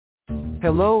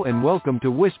Hello and welcome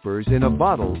to Whispers in a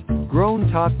Bottle,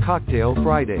 Grown Talk Cocktail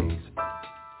Fridays.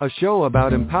 A show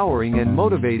about empowering and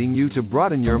motivating you to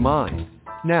broaden your mind.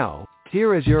 Now,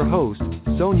 here is your host,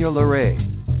 Sonia LeRae.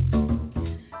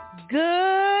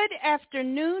 Good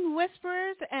afternoon,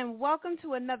 Whisperers, and welcome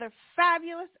to another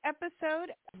fabulous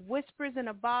episode of Whispers in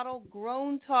a Bottle,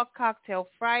 Grown Talk Cocktail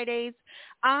Fridays.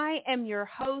 I am your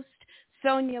host,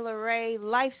 Sonia LeRae,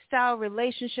 lifestyle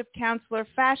relationship counselor,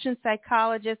 fashion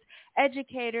psychologist,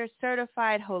 educator,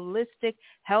 certified holistic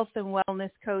health and wellness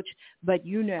coach. But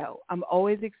you know, I'm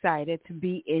always excited to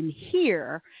be in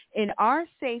here in our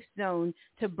safe zone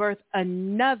to birth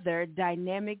another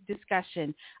dynamic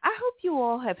discussion. I hope you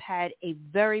all have had a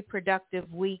very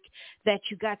productive week, that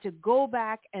you got to go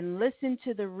back and listen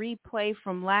to the replay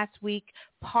from last week,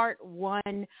 part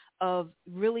one of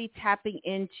really tapping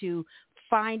into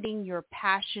finding your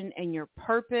passion and your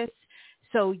purpose.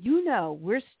 So, you know,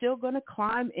 we're still going to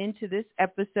climb into this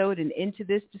episode and into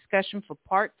this discussion for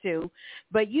part two.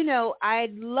 But, you know,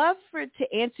 I'd love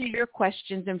to answer your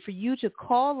questions and for you to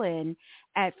call in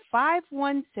at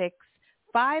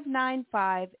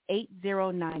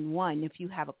 516-595-8091 if you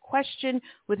have a question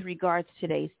with regards to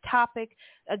today's topic.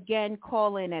 Again,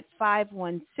 call in at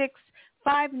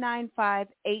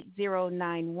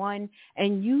 516-595-8091.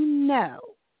 And you know,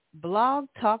 Blog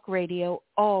Talk Radio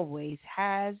always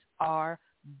has our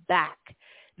back.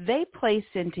 They place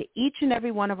into each and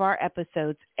every one of our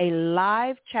episodes a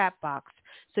live chat box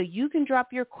so you can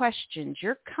drop your questions,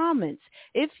 your comments.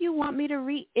 If you want me to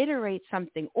reiterate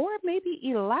something or maybe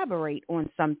elaborate on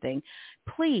something,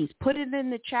 please put it in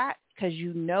the chat, because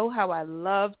you know how I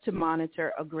love to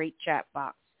monitor a great chat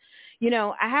box. You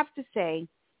know, I have to say,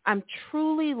 I'm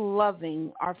truly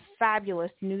loving our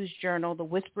fabulous news journal, The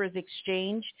Whispers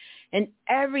Exchange, and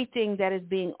everything that is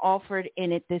being offered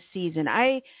in it this season.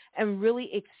 I am really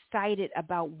excited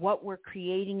about what we're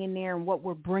creating in there and what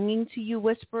we're bringing to you,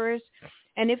 Whisperers.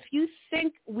 And if you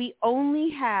think we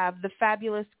only have the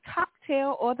fabulous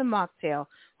cocktail or the mocktail,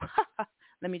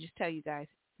 let me just tell you guys,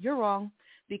 you're wrong,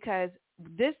 because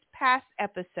this past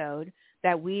episode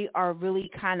that we are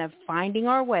really kind of finding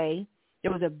our way,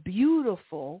 there was a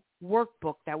beautiful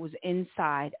workbook that was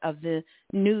inside of the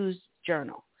news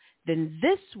journal. Then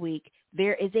this week,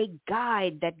 there is a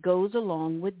guide that goes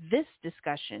along with this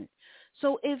discussion.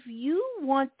 So if you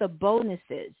want the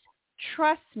bonuses,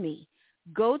 trust me,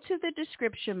 go to the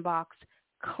description box,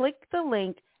 click the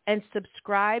link, and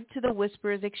subscribe to the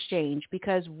Whispers Exchange,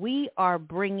 because we are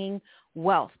bringing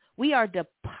wealth. We are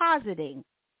depositing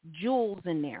jewels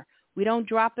in there. We don't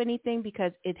drop anything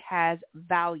because it has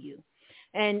value.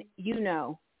 And, you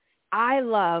know, I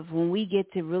love when we get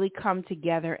to really come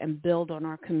together and build on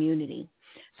our community.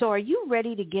 So are you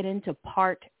ready to get into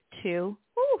part two?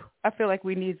 Ooh, I feel like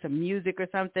we need some music or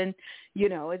something. You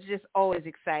know, it's just always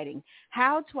exciting.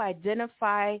 How to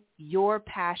identify your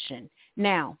passion.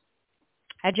 Now,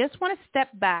 I just want to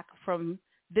step back from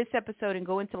this episode and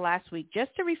go into last week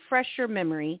just to refresh your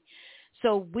memory.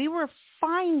 So we were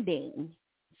finding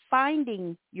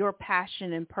your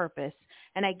passion and purpose.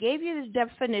 And I gave you the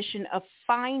definition of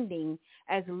finding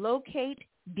as locate,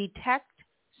 detect,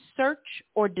 search,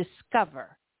 or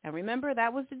discover. Now remember,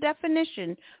 that was the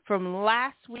definition from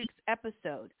last week's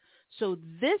episode. So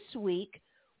this week,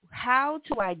 how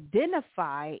to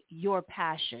identify your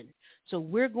passion. So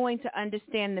we're going to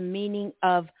understand the meaning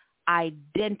of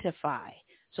identify.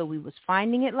 So we was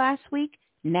finding it last week.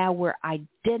 Now we're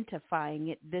identifying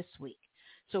it this week.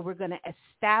 So we're going to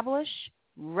establish,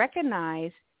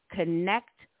 recognize,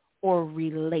 connect, or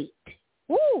relate.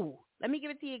 Woo! Let me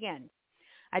give it to you again.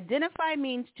 Identify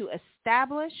means to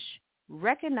establish,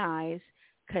 recognize,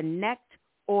 connect,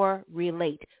 or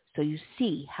relate. So you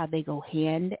see how they go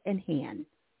hand in hand.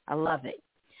 I love it.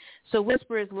 So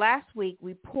Whisperers, last week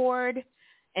we poured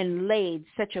and laid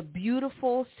such a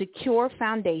beautiful, secure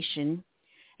foundation.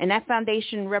 And that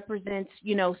foundation represents,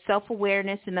 you know,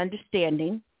 self-awareness and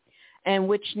understanding, and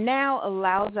which now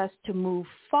allows us to move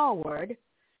forward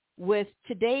with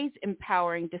today's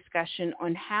empowering discussion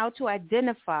on how to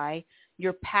identify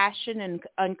your passion and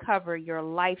uncover your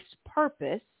life's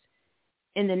purpose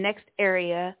in the next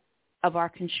area of our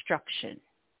construction.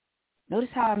 Notice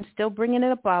how I'm still bringing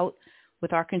it about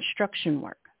with our construction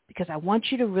work, because I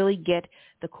want you to really get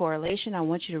the correlation. I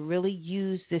want you to really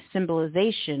use this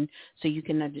symbolization so you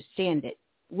can understand it.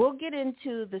 We'll get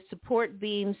into the support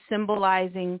beams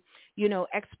symbolizing, you know,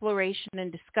 exploration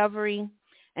and discovery,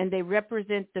 and they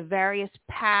represent the various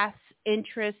paths,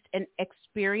 interests, and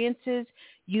experiences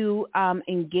you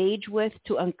engage with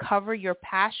to uncover your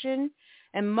passion.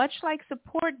 And much like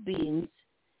support beams,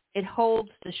 it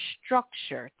holds the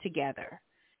structure together.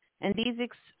 And these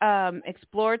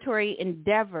exploratory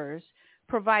endeavors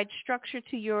provide structure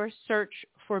to your search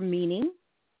for meaning,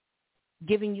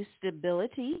 giving you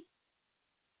stability,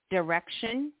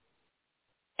 direction,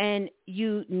 and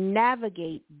you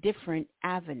navigate different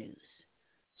avenues.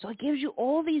 So it gives you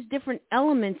all these different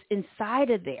elements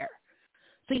inside of there.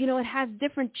 So, it has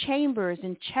different chambers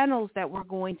and channels that we're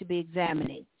going to be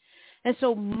examining. And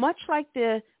so much like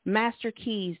the master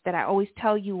keys that I always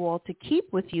tell you all to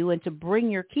keep with you and to bring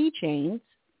your keychains,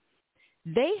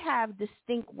 they have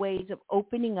distinct ways of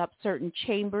opening up certain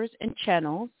chambers and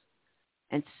channels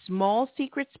and small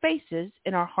secret spaces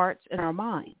in our hearts and our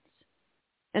minds.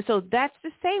 And so that's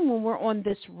the same when we're on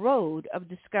this road of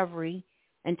discovery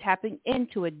and tapping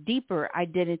into a deeper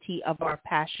identity of our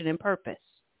passion and purpose.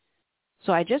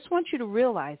 So I just want you to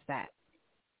realize that.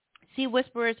 See,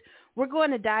 Whisperers, we're going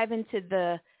to dive into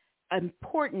the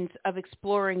importance of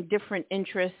exploring different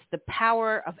interests, the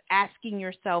power of asking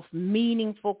yourself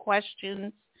meaningful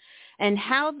questions, and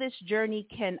how this journey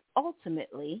can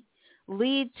ultimately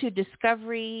lead to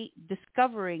discovering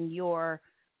your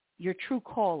true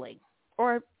calling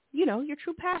or, your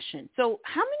true passion. So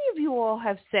how many of you all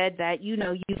have said that,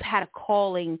 you've had a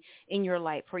calling in your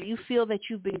life or you feel that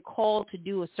you've been called to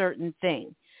do a certain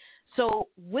thing? So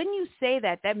when you say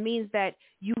that, that means that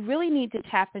you really need to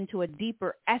tap into a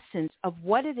deeper essence of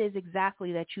what it is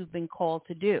exactly that you've been called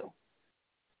to do.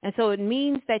 And so it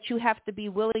means that you have to be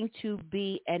willing to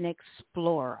be an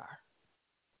explorer.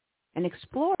 And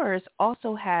explorers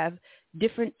also have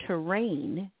different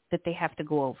terrain that they have to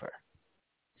go over.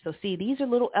 So see, these are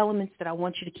little elements that I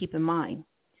want you to keep in mind.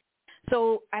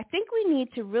 So I think we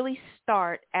need to really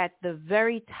start at the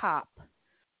very top,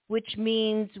 which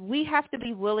means we have to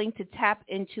be willing to tap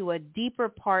into a deeper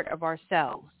part of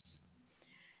ourselves.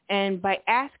 And by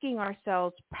asking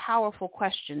ourselves powerful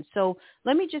questions. So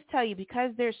let me just tell you,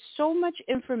 because there's so much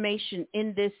information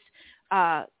in this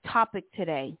topic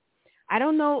today, I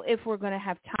don't know if we're going to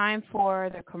have time for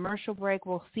the commercial break.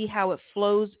 We'll see how it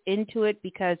flows into it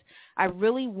because I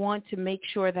really want to make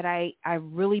sure that I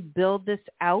really build this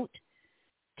out,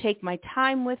 take my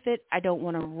time with it. I don't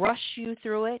want to rush you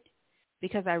through it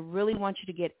because I really want you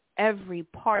to get every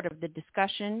part of the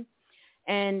discussion.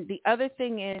 And the other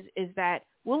thing is that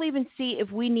we'll even see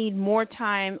if we need more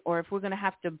time or if we're going to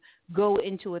have to go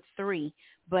into a 3.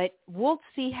 But we'll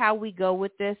see how we go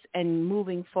with this and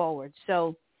moving forward.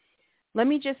 So let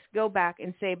me just go back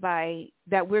and say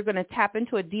that we're going to tap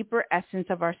into a deeper essence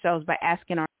of ourselves by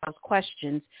asking ourselves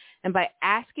questions. And by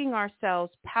asking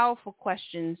ourselves powerful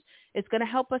questions, it's going to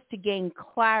help us to gain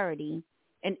clarity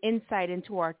and insight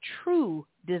into our true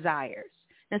desires.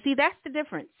 Now, see, that's the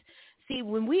difference. See,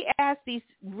 when we ask these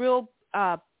real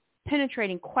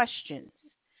penetrating questions,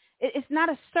 it's not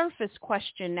a surface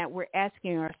question that we're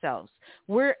asking ourselves.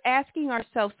 We're asking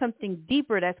ourselves something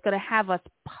deeper that's going to have us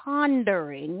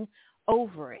pondering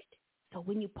over it. So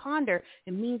when you ponder,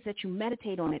 it means that you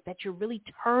meditate on it, that you're really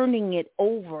turning it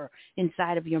over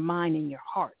inside of your mind and your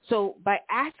heart. So by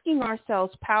asking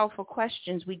ourselves powerful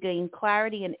questions, we gain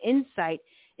clarity and insight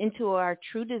into our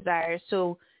true desires.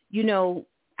 So,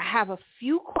 I have a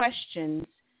few questions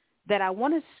that I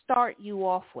want to start you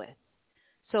off with.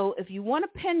 So if you want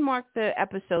to pin mark the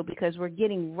episode, because we're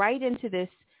getting right into this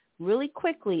really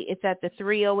quickly, it's at the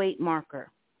 3:08 marker.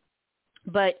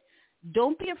 But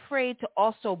don't be afraid to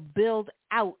also build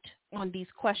out on these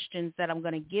questions that I'm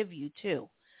going to give you too.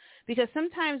 Because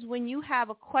sometimes when you have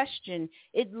a question,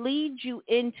 it leads you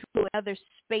into another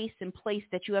space and place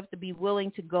that you have to be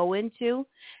willing to go into.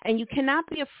 And you cannot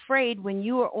be afraid when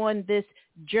you are on this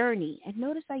journey. And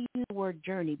notice I use the word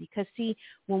journey because, see,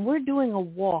 when we're doing a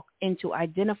walk into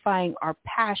identifying our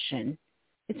passion,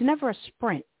 it's never a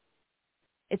sprint.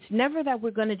 It's never that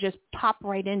we're going to just pop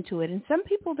right into it. And some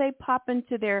people, they pop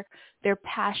into their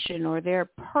passion or their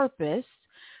purpose.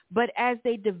 But as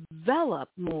they develop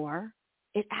more,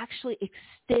 it actually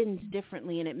extends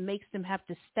differently, and it makes them have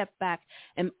to step back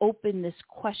and open this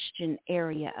question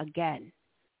area again.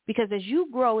 Because as you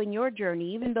grow in your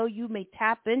journey, even though you may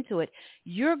tap into it,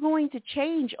 you're going to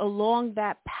change along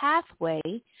that pathway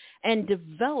and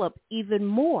develop even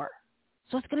more.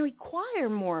 So it's going to require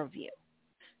more of you.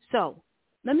 So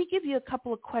let me give you a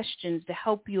couple of questions to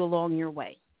help you along your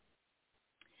way.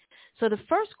 So the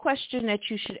first question that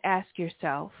you should ask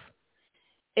yourself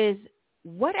is,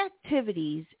 what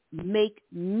activities make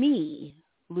me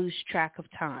lose track of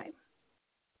time?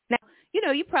 Now,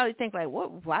 you probably think like,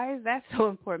 why is that so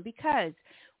important? Because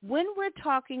when we're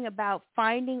talking about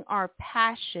finding our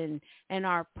passion and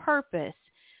our purpose,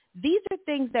 these are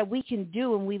things that we can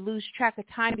do and we lose track of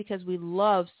time because we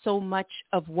love so much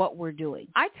of what we're doing.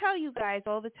 I tell you guys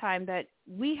all the time that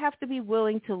we have to be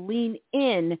willing to lean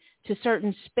in to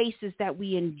certain spaces that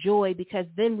we enjoy, because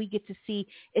then we get to see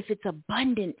if it's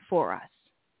abundant for us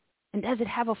and does it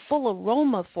have a full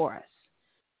aroma for us.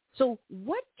 So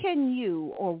what can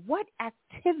you, or what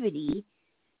activity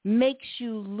makes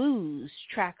you lose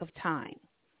track of time?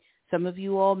 Some of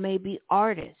you all may be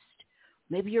artists.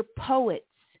 Maybe you're poets,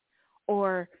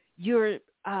 or you're,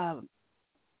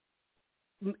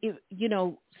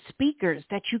 speakers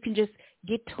that you can just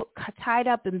get tied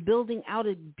up in building out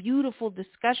a beautiful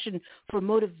discussion for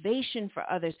motivation for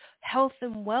others, health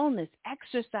and wellness,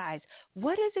 exercise.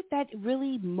 What is it that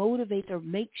really motivates or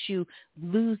makes you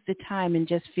lose the time and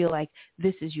just feel like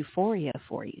this is euphoria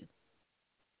for you?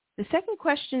 The second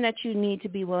question that you need to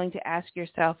be willing to ask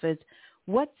yourself is,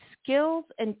 what skills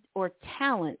or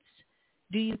talents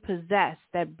do you possess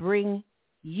that bring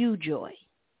you joy?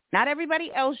 Not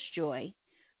everybody else joy,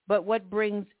 but what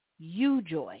brings you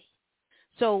joy.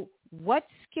 So what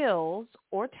skills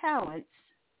or talents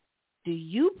do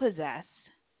you possess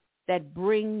that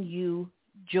bring you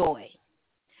joy?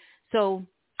 So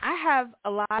I have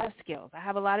a lot of skills. I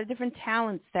have a lot of different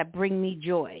talents that bring me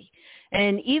joy.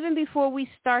 And even before we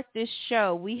start this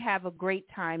show, we have a great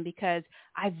time because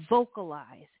I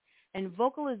vocalize. And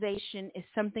vocalization is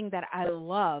something that I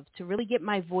love, to really get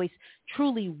my voice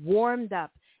truly warmed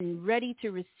up and ready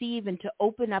to receive and to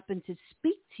open up and to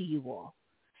speak to you all,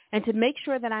 and to make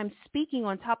sure that I'm speaking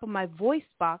on top of my voice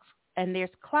box and there's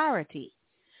clarity.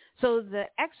 So the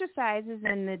exercises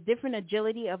and the different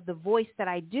agility of the voice that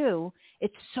I do,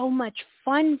 it's so much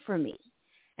fun for me.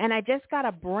 And I just got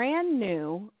a brand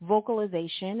new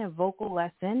vocalization, a vocal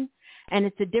lesson, and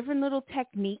it's a different little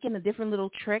technique and a different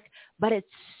little trick, but it's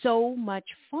so much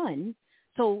fun.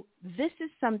 So this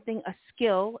is something, a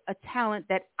skill, a talent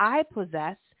that I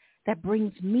possess that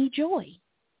brings me joy.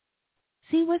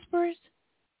 See, Whispers?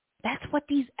 That's what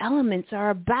these elements are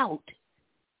about.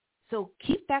 So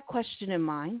keep that question in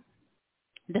mind.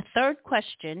 The third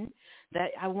question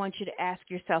that I want you to ask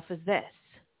yourself is this.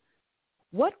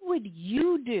 What would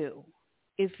you do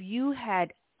if you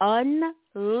had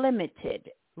unlimited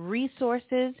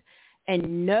resources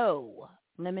and no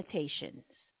limitations?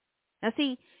 Now,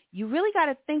 see, you really got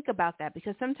to think about that,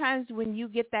 because sometimes when you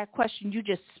get that question, you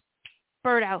just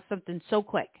spurt out something so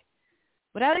quick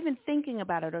without even thinking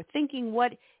about it or thinking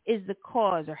what is the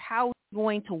cause or how you're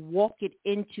going to walk it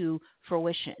into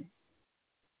fruition.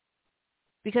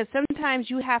 Because sometimes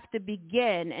you have to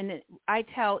begin, and I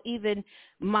tell even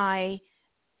my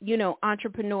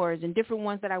entrepreneurs and different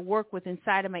ones that I work with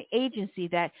inside of my agency,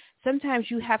 that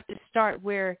sometimes you have to start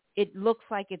where it looks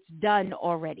like it's done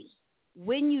already.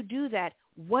 When you do that,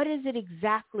 what is it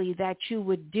exactly that you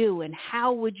would do, and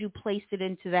how would you place it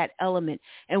into that element,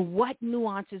 and what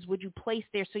nuances would you place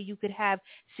there so you could have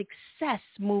success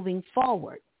moving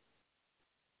forward?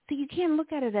 So you can't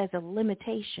look at it as a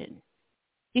limitation.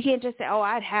 You can't just say, oh,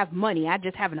 I'd have money. I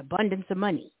just have an abundance of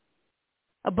money.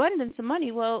 Abundance of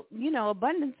money, well,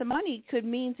 abundance of money could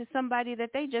mean to somebody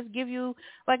that they just give you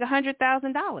like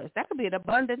 $100,000. That could be an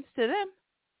abundance to them.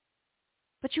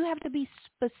 But you have to be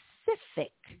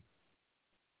specific,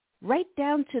 right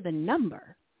down to the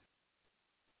number.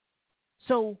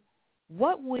 So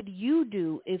what would you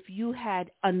do if you had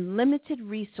unlimited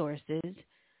resources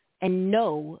and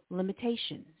no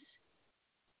limitations?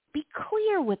 Be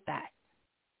clear with that.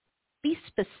 Be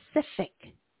specific.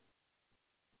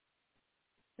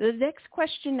 The next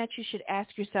question that you should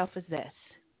ask yourself is this.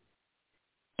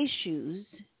 Issues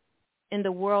in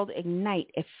the world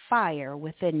ignite a fire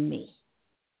within me.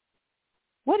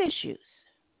 What issues?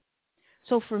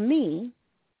 So for me,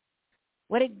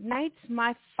 what ignites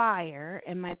my fire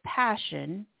and my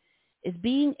passion is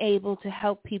being able to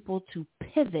help people to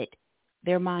pivot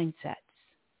their mindsets.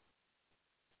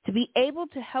 To be able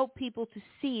to help people to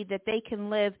see that they can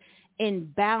live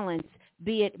in balance,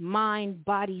 be it mind,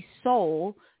 body,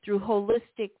 soul, through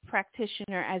holistic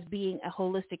practitioner as being a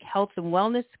holistic health and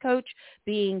wellness coach,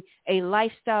 being a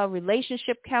lifestyle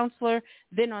relationship counselor,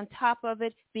 then on top of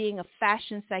it, being a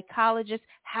fashion psychologist,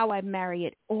 how I marry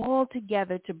it all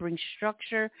together to bring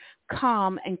structure,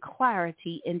 calm, and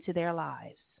clarity into their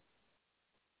lives.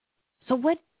 So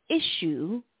what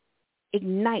issue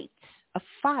ignites a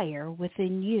fire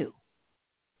within you?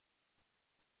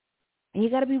 And you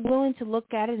got to be willing to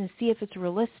look at it and see if it's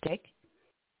realistic.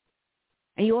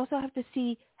 And you also have to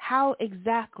see how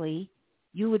exactly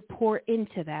you would pour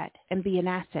into that and be an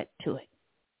asset to it.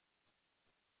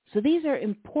 So these are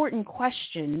important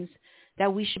questions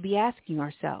that we should be asking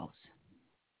ourselves.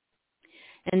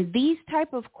 And these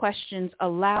type of questions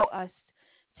allow us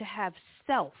to have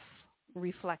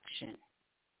self-reflection.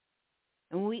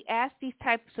 And when we ask these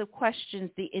types of questions,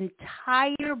 the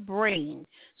entire brain,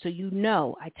 so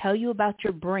I tell you about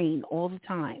your brain all the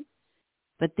time,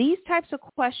 but these types of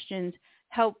questions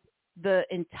help the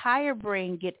entire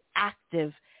brain get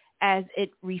active as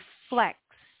it reflects,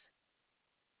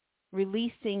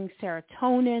 releasing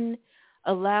serotonin,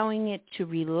 allowing it to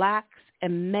relax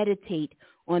and meditate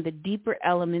on the deeper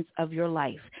elements of your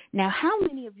life. Now, how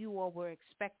many of you all were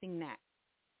expecting that?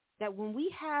 That when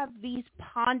we have these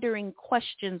pondering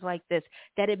questions like this,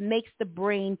 that it makes the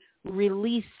brain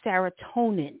release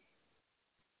serotonin.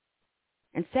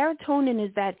 And serotonin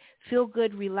is that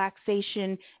feel-good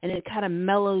relaxation, and it kind of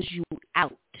mellows you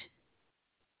out.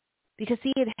 Because,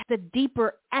 see, it has a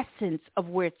deeper essence of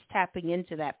where it's tapping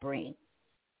into that brain.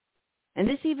 And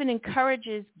this even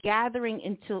encourages gathering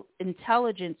into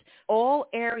intelligence, all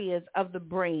areas of the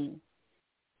brain.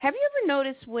 Have you ever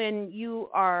noticed when you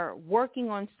are working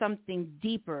on something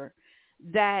deeper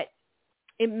that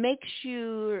it makes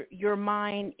your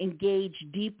mind engage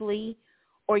deeply,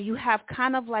 or you have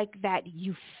kind of like that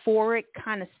euphoric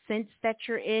kind of sense that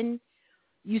you're in?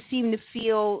 You seem to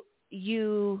feel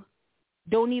you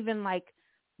don't even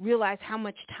realize how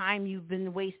much time you've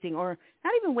been wasting, or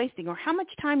not even wasting, or how much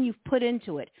time you've put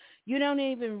into it. You don't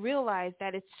even realize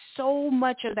that it's so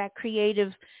much of that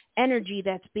creative energy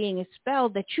that's being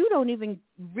expelled that you don't even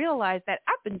realize that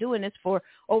I've been doing this for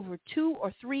over 2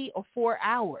 or 3 or 4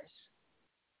 hours.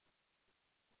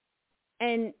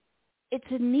 And it's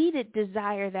a needed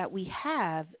desire that we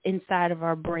have inside of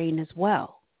our brain as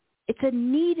well. It's a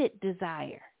needed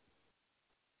desire.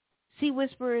 See,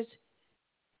 Whisperers,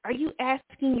 are you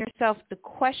asking yourself the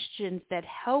questions that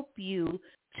help you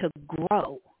to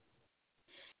grow?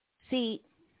 See,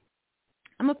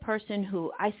 I'm a person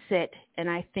who I sit and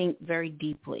I think very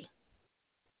deeply.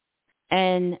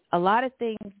 And a lot of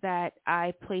things that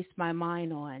I place my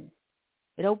mind on,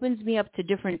 it opens me up to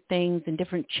different things and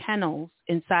different channels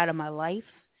inside of my life,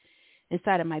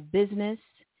 inside of my business,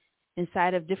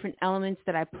 inside of different elements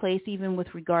that I place even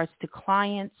with regards to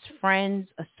clients, friends,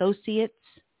 associates.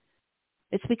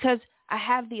 It's because I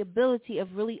have the ability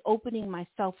of really opening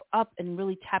myself up and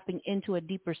really tapping into a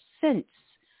deeper sense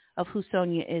of who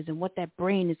Sonia is and what that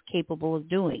brain is capable of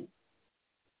doing.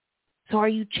 So are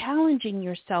you challenging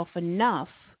yourself enough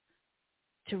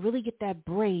to really get that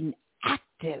brain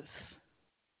active?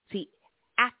 See,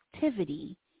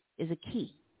 activity is a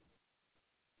key.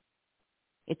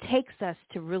 It takes us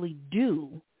to really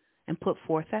do and put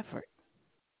forth effort.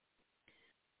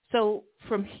 So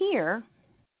from here,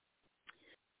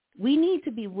 we need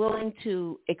to be willing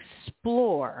to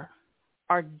explore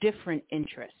our different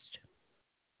interests.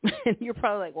 And you're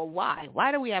probably like, well, why?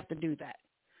 Why do we have to do that?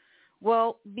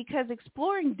 Well, because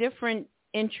exploring different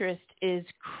interests is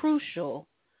crucial.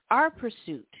 Our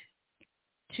pursuit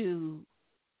to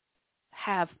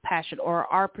have passion, or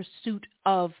our pursuit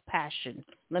of passion,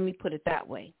 let me put it that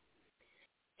way.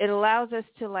 It allows us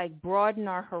to broaden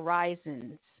our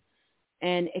horizons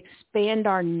and expand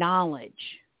our knowledge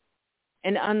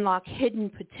and unlock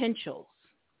hidden potentials.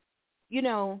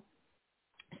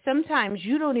 Sometimes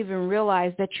you don't even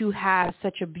realize that you have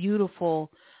such a beautiful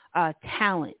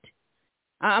talent.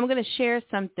 I'm going to share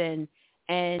something,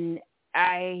 and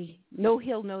I know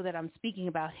he'll know that I'm speaking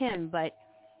about him, but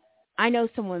I know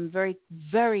someone very,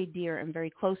 very dear and very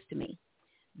close to me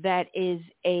that is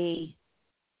a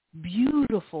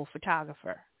beautiful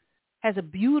photographer, has a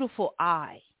beautiful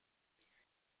eye.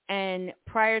 And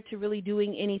prior to really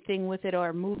doing anything with it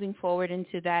or moving forward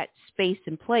into that space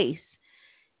and place,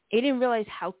 he didn't realize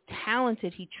how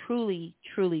talented he truly,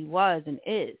 truly was and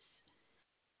is.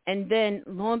 And then,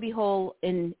 lo and behold,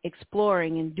 in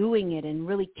exploring and doing it and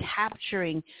really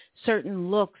capturing certain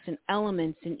looks and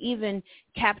elements and even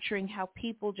capturing how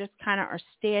people just kind of are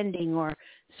standing or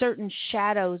certain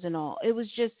shadows and all, it was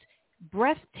just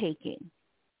breathtaking.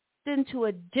 Into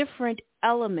a different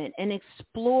element and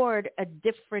explored a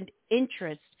different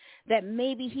interest that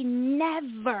maybe he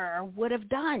never would have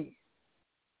done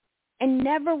and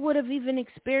never would have even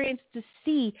experienced to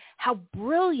see how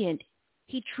brilliant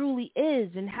he truly is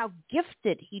and how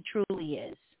gifted he truly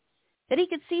is. That he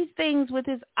could see things with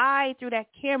his eye through that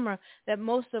camera that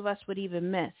most of us would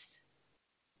even miss.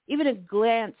 Even a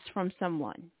glance from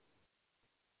someone.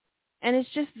 And it's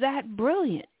just that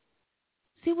brilliant.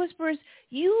 See, Whisperers,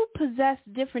 you possess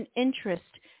different interests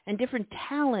and different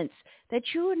talents that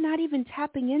you are not even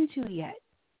tapping into yet.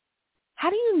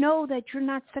 How do you know that you're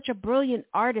not such a brilliant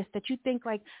artist that you think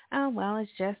oh, well,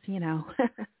 it's just,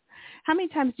 How many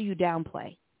times do you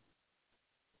downplay?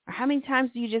 Or how many times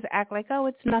do you just act like, oh,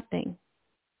 it's nothing?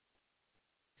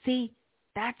 See,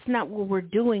 that's not what we're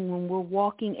doing when we're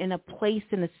walking in a place,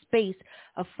 in a space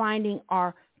of finding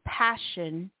our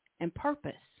passion and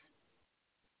purpose.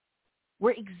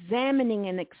 We're examining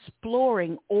and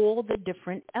exploring all the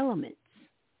different elements.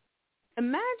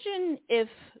 Imagine if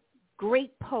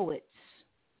great poets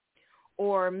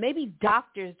or maybe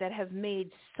doctors that have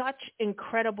made such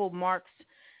incredible marks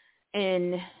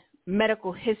in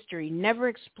medical history never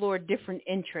explored different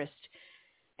interests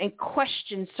and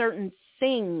questioned certain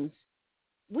things.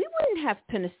 We wouldn't have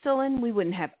penicillin. We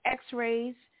wouldn't have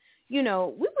x-rays. We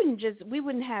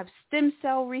wouldn't have stem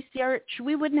cell research.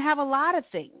 We wouldn't have a lot of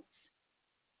things.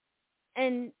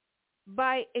 And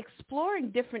by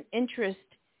exploring different interests,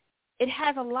 it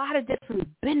has a lot of different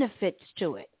benefits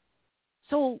to it.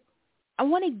 So I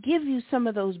want to give you some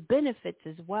of those benefits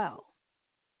as well.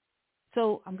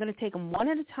 So I'm going to take them one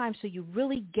at a time so you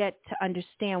really get to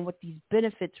understand what these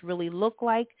benefits really look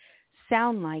like,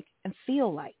 sound like, and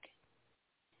feel like.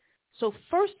 So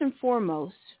first and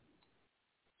foremost,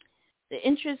 the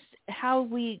interest, how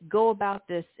we go about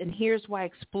this, and here's why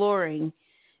exploring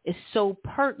is so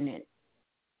pertinent.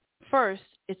 First,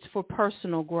 it's for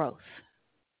personal growth.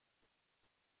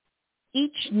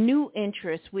 Each new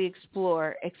interest we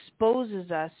explore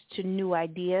exposes us to new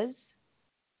ideas.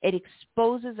 It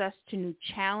exposes us to new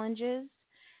challenges,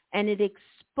 and it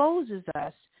exposes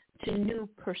us to new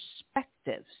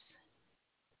perspectives.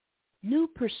 New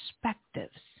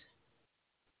perspectives.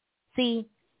 See,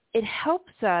 it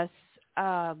helps us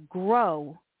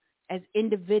grow as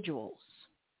individuals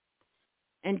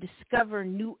and discover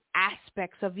new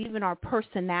aspects of even our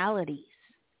personalities.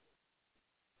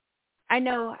 I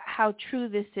know how true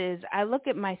this is. I look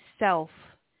at myself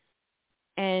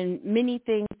and many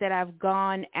things that I've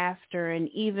gone after, and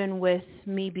even with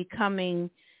me becoming,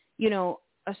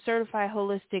 a certified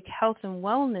holistic health and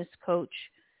wellness coach,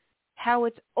 how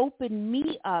it's opened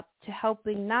me up to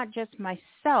helping not just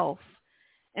myself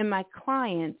and my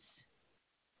clients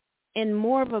in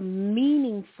more of a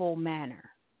meaningful manner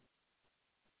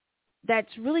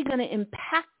that's really going to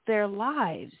impact their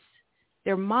lives,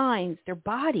 their minds, their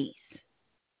bodies.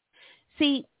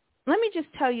 See, let me just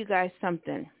tell you guys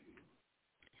something.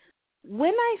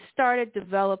 When I started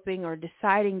developing or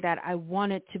deciding that I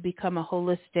wanted to become a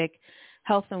holistic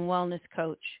health and wellness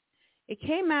coach, it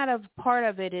came out of, part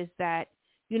of it is that,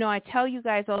 I tell you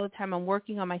guys all the time I'm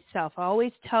working on myself. I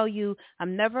always tell you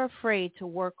I'm never afraid to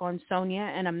work on Sonia,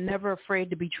 and I'm never afraid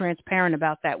to be transparent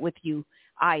about that with you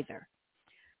either.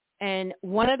 And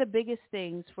one of the biggest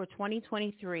things for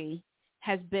 2023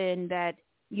 has been that,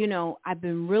 I've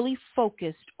been really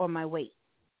focused on my weight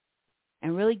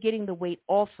and really getting the weight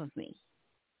off of me.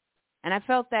 And I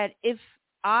felt that if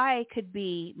I could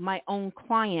be my own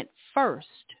client first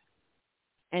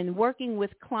and working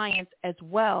with clients as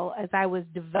well as I was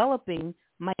developing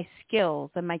my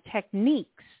skills and my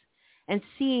techniques and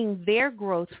seeing their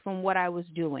growth from what I was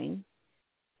doing,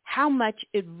 how much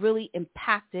it really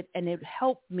impacted, and it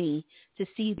helped me to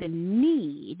see the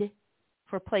need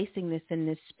for placing this in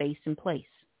this space and place.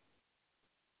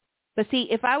 But see,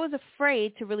 if I was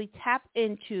afraid to really tap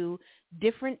into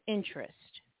different interests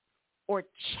or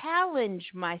challenge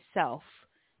myself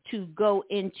to go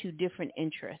into different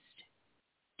interests,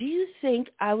 do you think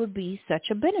I would be such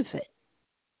a benefit?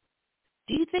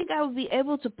 Do you think I would be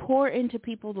able to pour into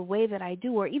people the way that I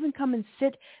do, or even come and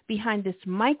sit behind this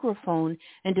microphone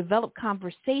and develop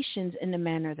conversations in the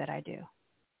manner that I do?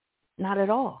 Not at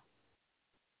all.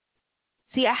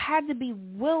 See, I had to be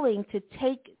willing to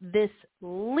take this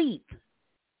leap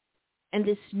and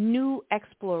this new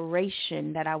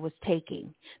exploration that I was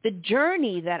taking, the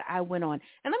journey that I went on.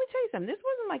 And let me tell you something, this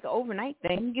wasn't like an overnight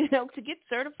thing, to get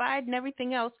certified and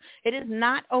everything else. It is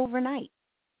not overnight.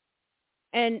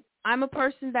 And I'm a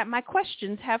person that my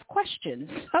questions have questions.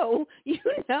 So,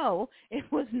 it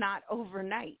was not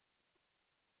overnight.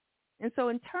 And so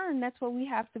in turn, that's what we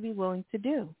have to be willing to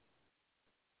do.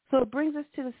 So it brings us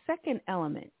to the second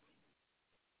element.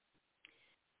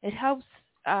 It helps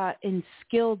in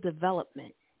skill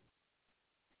development.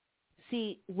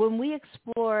 See, when we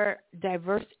explore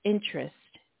diverse interests,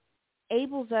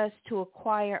 enables us to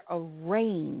acquire a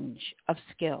range of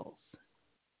skills.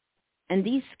 And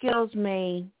these skills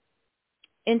may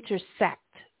intersect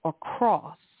or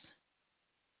cross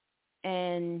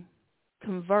and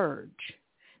converge.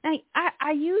 Now,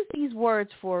 I use these words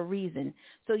for a reason.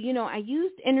 So, I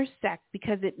used intersect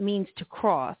because it means to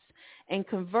cross, and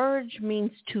converge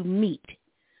means to meet.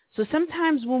 So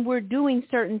sometimes when we're doing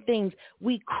certain things,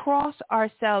 we cross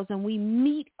ourselves and we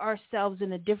meet ourselves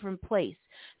in a different place.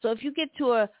 So if you get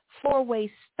to a four-way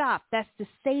stop, that's the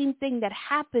same thing that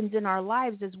happens in our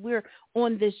lives as we're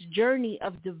on this journey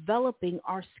of developing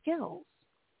our skills.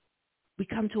 We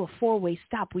come to a four-way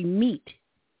stop. We meet.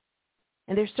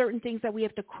 And there's certain things that we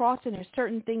have to cross, and there's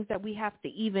certain things that we have to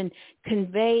even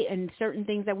convey, and certain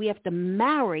things that we have to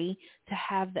marry to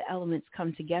have the elements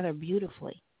come together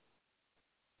beautifully.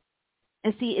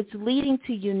 And see, it's leading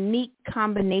to unique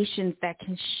combinations that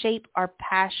can shape our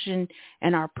passion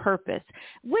and our purpose.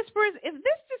 Whispers, if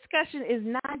this discussion is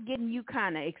not getting you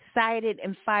kind of excited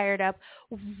and fired up,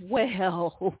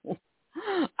 well,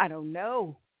 I don't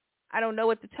know. I don't know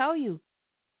what to tell you.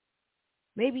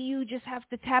 Maybe you just have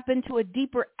to tap into a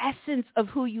deeper essence of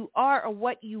who you are or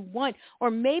what you want. Or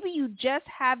maybe you just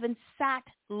haven't sat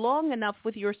long enough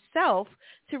with yourself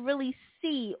to really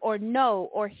see or know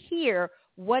or hear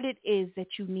what it is that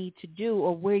you need to do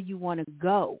or where you want to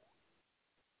go.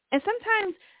 And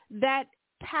sometimes that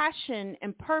passion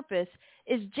and purpose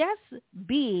is just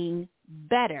being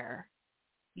better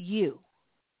you.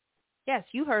 Yes,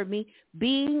 you heard me.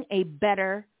 Being a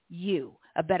better you,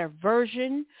 a better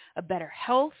version, a better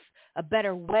health, a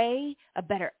better way, a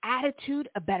better attitude,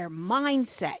 a better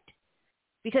mindset.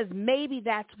 Because maybe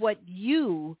that's what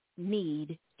you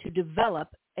need to develop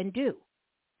and do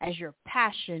as your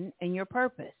passion and your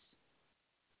purpose.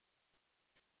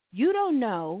 You don't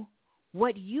know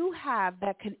what you have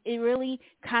that can really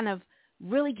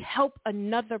help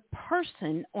another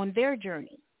person on their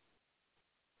journey.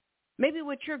 Maybe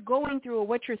what you're going through or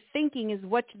what you're thinking is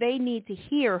what they need to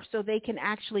hear so they can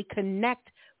actually connect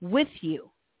with you.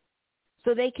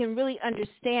 So they can really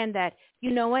understand that,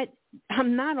 you know what,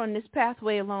 I'm not on this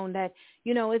pathway alone, that,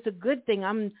 you know, it's a good thing.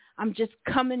 I'm just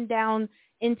coming down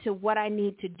into what I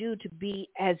need to do to be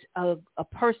as a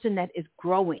person that is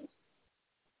growing.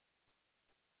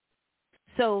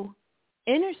 So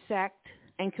intersect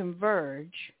and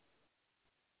converge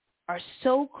are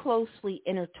so closely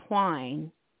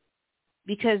intertwined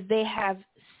because they have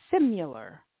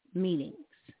similar meanings.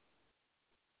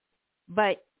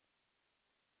 But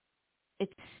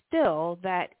it's still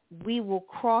that we will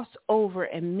cross over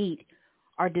and meet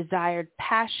our desired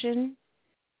passion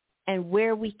and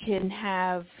where we can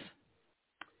have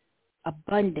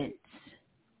abundance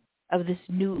of this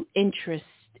new interest,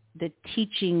 the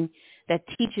teaching that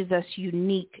teaches us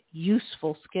unique,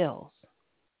 useful skills.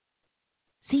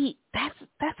 See,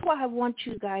 that's why I want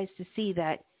you guys to see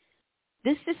that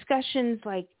this discussion's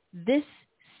like this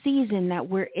season that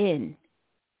we're in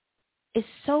is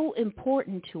so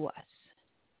important to us.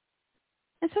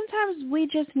 And sometimes we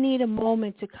just need a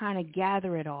moment to kind of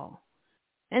gather it all.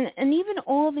 And even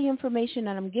all the information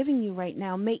that I'm giving you right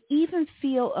now may even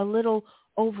feel a little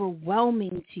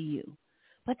overwhelming to you.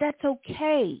 But that's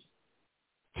okay.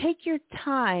 Take your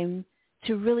time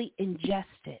to really ingest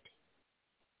it.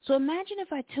 So imagine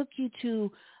if I took you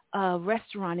to a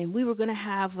restaurant and we were going to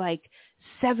have like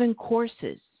 7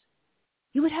 courses.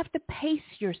 You would have to pace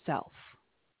yourself.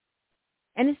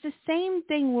 And it's the same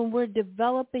thing when we're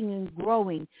developing and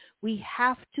growing. We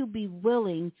have to be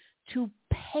willing to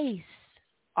pace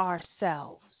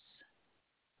ourselves.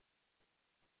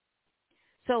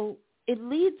 So it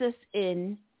leads us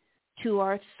in to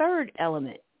our third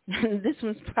element. This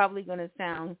one's probably going to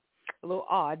sound a little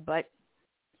odd, but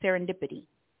serendipity.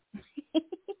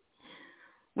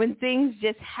 When things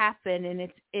just happen and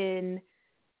it's in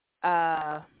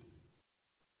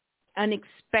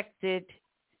unexpected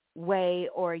way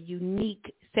or a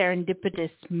unique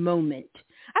serendipitous moment.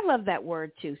 I love that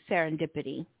word too,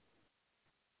 serendipity.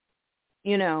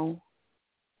 You know,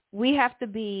 we have to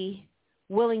be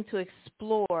willing to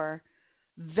explore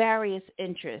various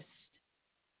interests.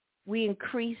 We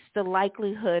increase the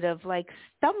likelihood of like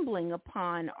stumbling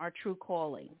upon our true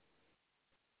calling.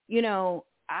 You know,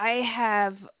 I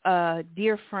have a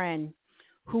dear friend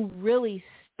who really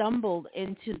stumbled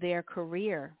into their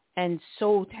career and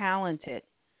so talented.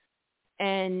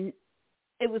 And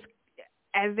it was,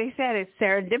 as they said, it's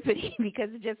serendipity because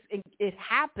it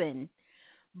happened.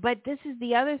 But this is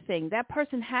the other thing. That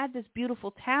person had this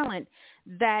beautiful talent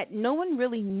that no one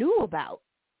really knew about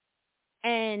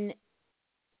and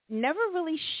never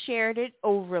really shared it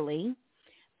overly.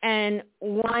 And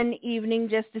one evening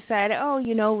just decided,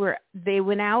 they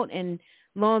went out and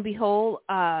lo and behold,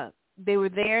 they were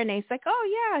there and they like,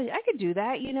 oh yeah, I could do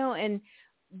that, and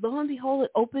lo and behold,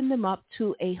 it opened them up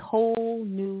to a whole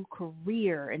new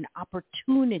career and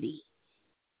opportunity.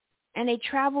 And they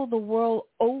travel the world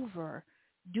over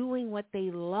doing what they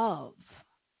love.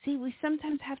 See, we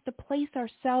sometimes have to place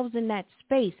ourselves in that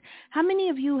space. How many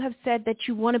of you have said that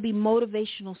you want to be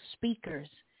motivational speakers,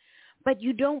 but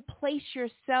you don't place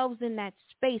yourselves in that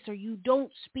space, or you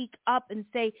don't speak up and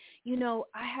say,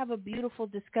 I have a beautiful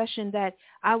discussion that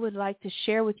I would like to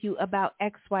share with you about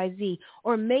XYZ.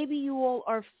 Or maybe you all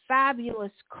are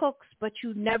fabulous cooks, but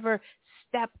you never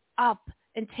step up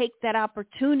and take that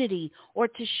opportunity or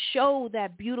to show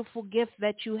that beautiful gift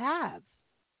that you have.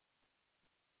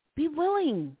 Be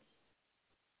willing.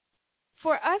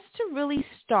 For us to really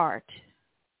start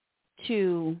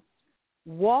to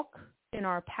walk in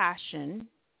our passion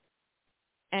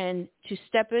and to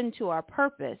step into our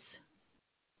purpose,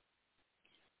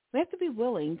 we have to be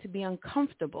willing to be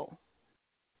uncomfortable.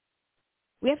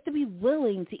 We have to be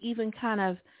willing to even kind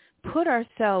of put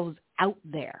ourselves out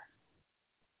there.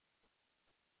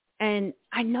 And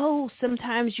I know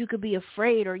sometimes you could be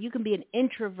afraid, or you can be an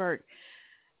introvert,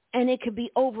 and it could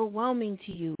be overwhelming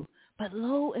to you. But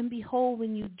lo and behold,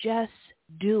 when you just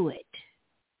do it,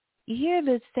 you hear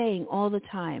this saying all the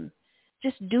time,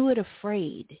 just do it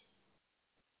afraid.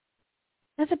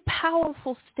 That's a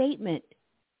powerful statement,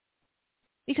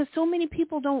 because so many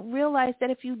people don't realize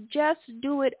that if you just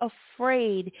do it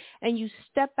afraid and you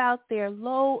step out there,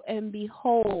 lo and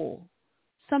behold,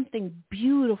 something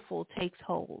beautiful takes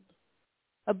hold,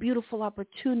 a beautiful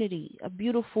opportunity, a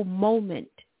beautiful moment.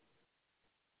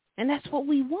 And that's what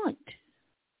we want.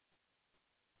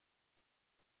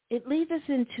 It leads us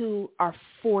into our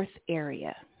fourth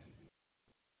area.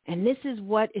 And this is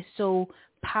what is so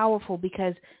powerful,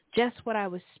 because just what I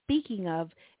was speaking of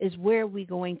is where we're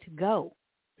going to go.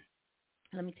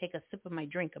 Let me take a sip of my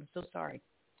drink. I'm so sorry.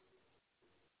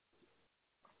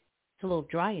 It's a little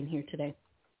dry in here today.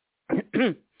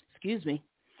 Excuse me.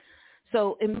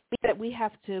 So it means that we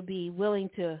have to be willing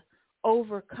to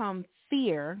overcome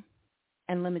fear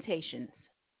and limitations.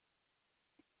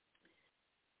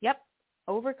 Yep,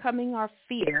 overcoming our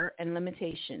fear and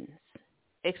limitations.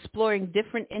 Exploring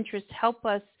different interests help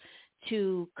us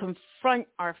to confront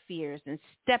our fears and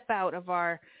step out of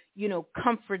our,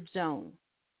 comfort zone.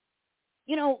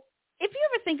 If you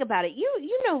ever think about it,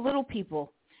 little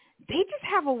people, they just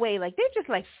have a way, like, they're just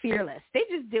like fearless. They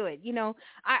just do it.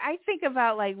 I think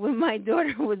about, like, when my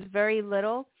daughter was very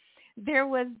little, there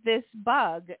was this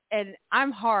bug, and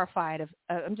I'm horrified of,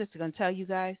 I'm just going to tell you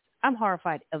guys, I'm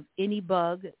horrified of any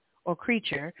bug or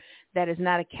creature that is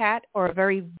not a cat or a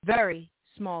very, very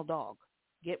small dog.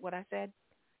 Get what I said?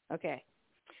 Okay.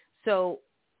 So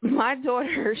my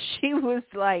daughter, she was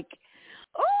like,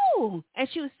 oh, and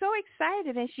she was so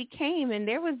excited, and she came, and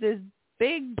there was this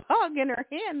big bug in her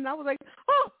hand, and I was like,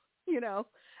 oh,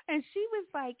 and she was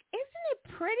like, isn't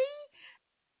it pretty?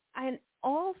 And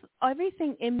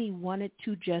everything in me wanted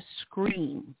to just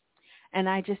scream. And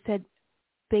I just said,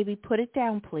 baby, put it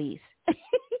down, please.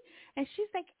 And she's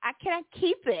like, can I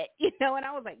keep it? And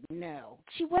I was like, no.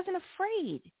 She wasn't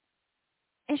afraid.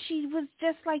 And she was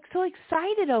just like so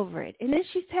excited over it. And then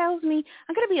she tells me,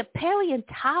 I'm going to be a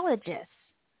paleontologist.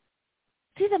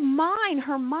 See,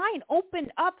 her mind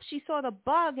opened up. She saw the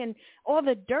bug and all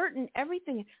the dirt and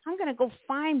everything. I'm going to go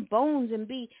find bones and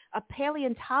be a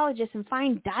paleontologist and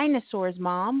find dinosaurs,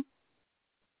 Mom.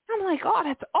 I'm like, oh,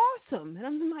 that's awesome. And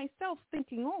I'm myself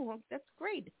thinking, oh, well, that's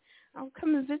great. I'll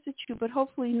come and visit you, but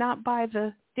hopefully not by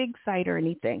the dig site or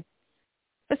anything.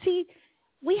 But see,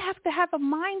 we have to have a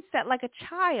mindset like a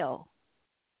child,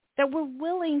 that we're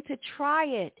willing to try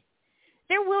it.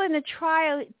 They're willing to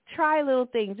try little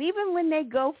things. Even when they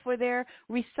go for their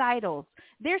recitals,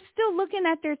 they're still looking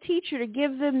at their teacher to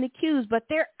give them the cues, but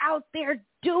they're out there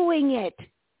doing it.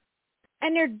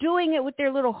 And they're doing it with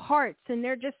their little hearts, and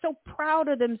they're just so proud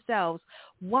of themselves.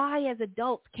 Why, as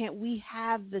adults, can't we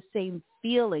have the same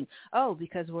feeling? Oh,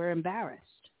 because we're embarrassed.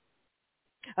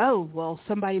 Oh, well,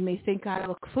 somebody may think I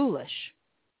look foolish.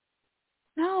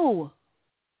 No.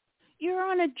 You're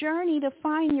on a journey to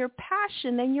find your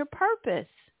passion and your purpose.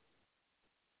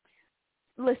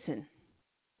 Listen,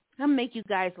 I'll make you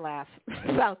guys laugh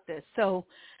about this. So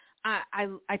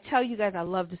I tell you guys I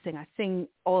love to sing. I sing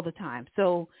all the time.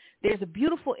 So there's a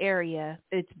beautiful area.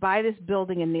 It's by this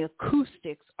building, and the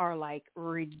acoustics are like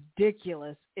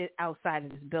ridiculous outside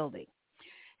of this building.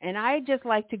 And I just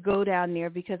like to go down there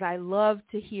because I love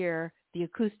to hear the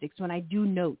acoustics when I do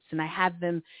notes, and I have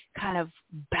them kind of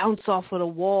bounce off of the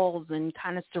walls and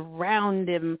kind of surround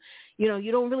them.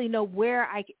 You don't really know where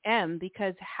I am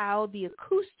because how the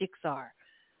acoustics are.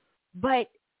 But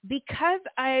because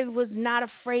I was not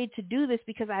afraid to do this,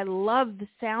 because I love the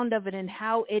sound of it and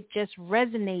how it just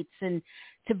resonates, and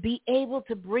to be able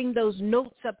to bring those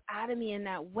notes up out of me in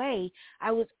that way,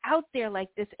 I was out there like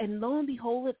this, and lo and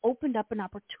behold, it opened up an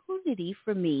opportunity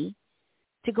for me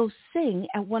to go sing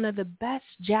at one of the best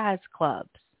jazz clubs.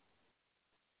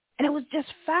 And it was just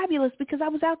fabulous because I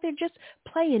was out there just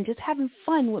playing, just having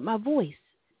fun with my voice,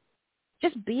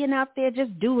 just being out there,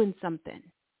 just doing something.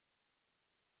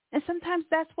 And sometimes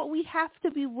that's what we have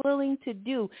to be willing to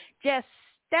do, just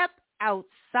step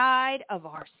outside of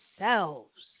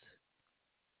ourselves.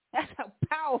 That's how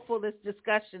powerful this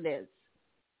discussion is.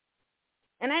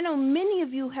 And I know many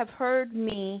of you have heard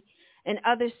me and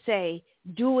others say,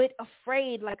 do it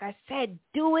afraid. Like I said,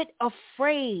 do it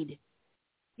afraid.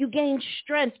 You gain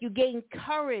strength, you gain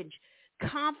courage,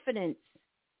 confidence.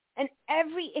 And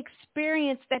every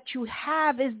experience that you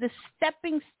have is the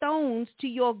stepping stones to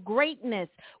your greatness.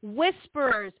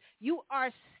 Whisperers, you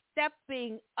are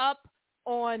stepping up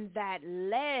on that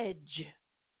ledge.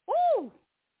 Woo!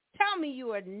 Tell me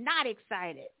you are not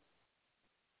excited.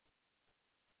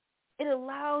 It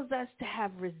allows us to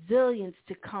have resilience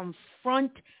to come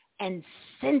front and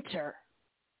center.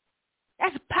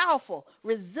 That's powerful.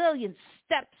 Resilience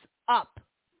steps up.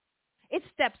 It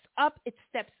steps up, it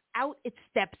steps out, it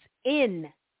steps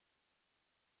in.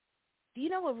 Do you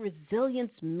know what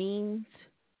resilience means?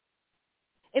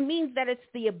 It means that it's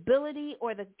the ability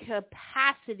or the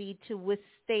capacity to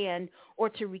withstand or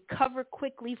to recover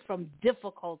quickly from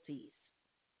difficulties.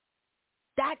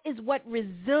 That is what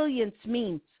resilience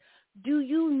means. Do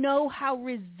you know how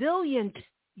resilient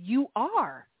you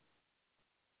are?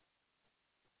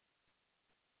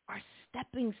 Our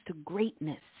steppings to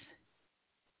greatness,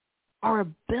 our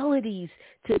abilities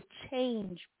to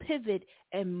change, pivot,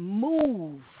 and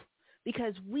move,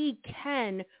 because we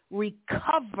can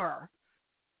recover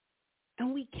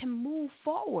and we can move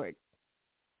forward.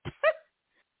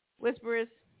 Whisperers,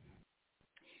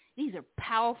 these are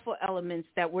powerful elements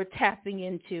that we're tapping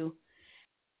into.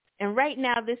 And right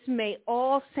now, this may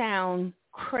all sound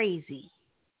crazy,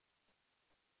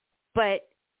 but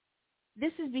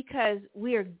this is because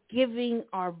we are giving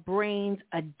our brains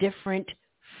a different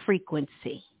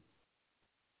frequency.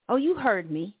 Oh, you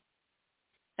heard me.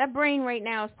 That brain right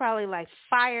now is probably like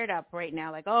fired up right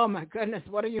now. Like, oh my goodness,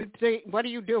 what are you doing? What are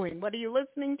you doing? What are you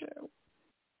listening to?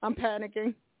 I'm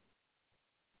panicking.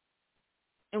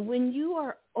 And when you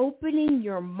are opening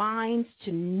your minds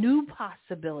to new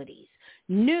possibilities,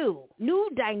 new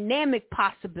dynamic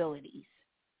possibilities,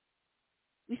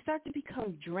 we start to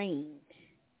become drained.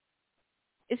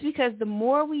 It's because the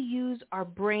more we use our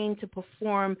brain to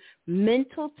perform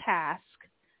mental tasks,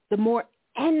 the more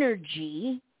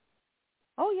energy,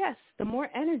 the more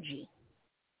energy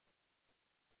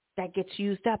that gets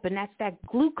used up, and that's that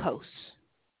glucose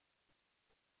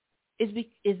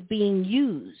is being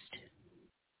used.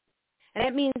 And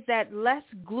that means that less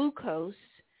glucose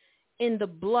in the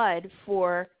blood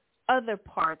for other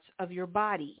parts of your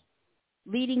body,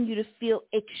 leading you to feel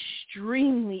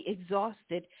extremely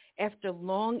exhausted after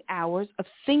long hours of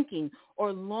thinking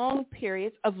or long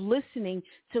periods of listening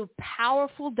to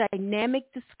powerful dynamic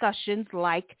discussions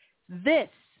like this.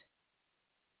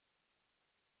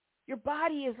 Your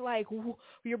body is like,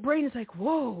 your brain is like,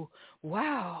 whoa,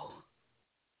 wow,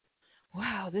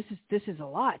 this is a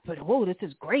lot, but whoa, this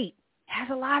is great. It has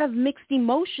a lot of mixed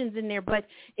emotions in there, but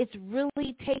it's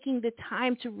really taking the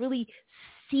time to really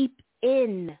seep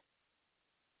in.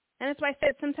 And that's why I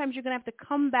said sometimes you're going to have to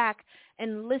come back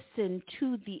and listen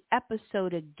to the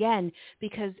episode again,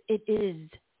 because it is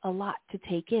a lot to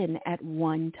take in at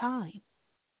one time.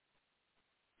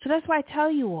 So that's why I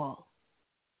tell you all,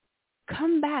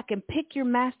 come back and pick your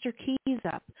master keys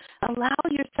up. Allow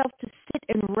yourself to sit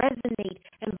and resonate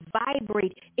and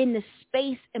vibrate in the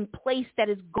space and place that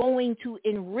is going to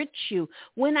enrich you.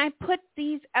 When I put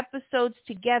these episodes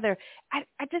together,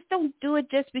 I just don't do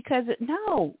it just because,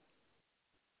 no.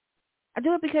 I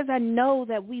do it because I know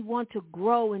that we want to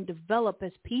grow and develop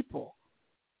as people.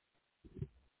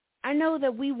 I know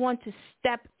that we want to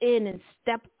step in and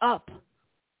step up.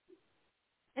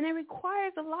 And it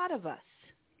requires a lot of us.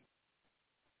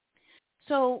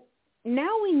 So now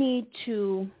we need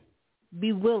to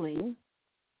be willing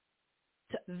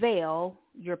to veil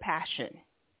your passion.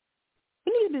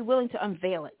 We need to be willing to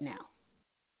unveil it now.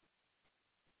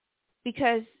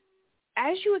 Because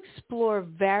as you explore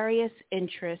various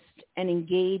interests and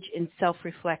engage in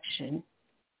self-reflection,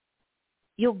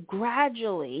 you'll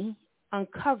gradually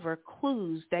uncover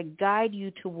clues that guide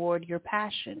you toward your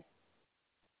passion.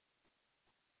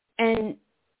 And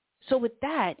so with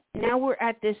that, now we're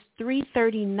at this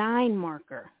 339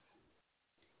 marker.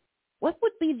 What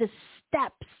would be the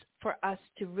steps for us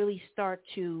to really start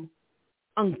to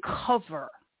uncover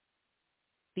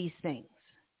these things?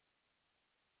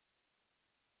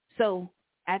 So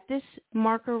at this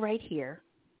marker right here,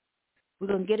 we're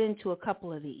going to get into a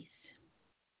couple of these.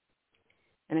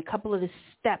 and a couple of the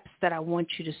steps that I want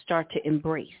you to start to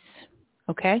embrace,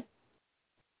 okay?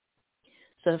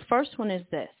 So the first one is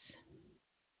this.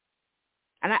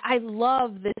 And I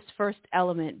love this first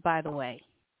element, by the way.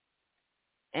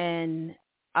 And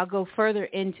I'll go further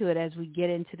into it as we get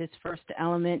into this first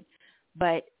element.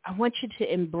 But I want you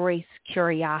to embrace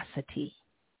curiosity.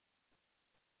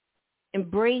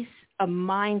 Embrace a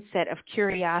mindset of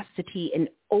curiosity and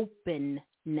openness.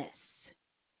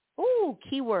 Ooh,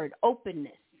 keyword,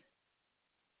 openness.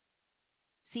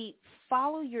 See,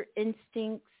 follow your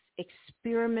instincts,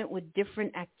 experiment with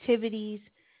different activities,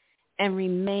 and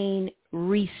remain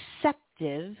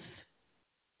receptive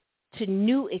to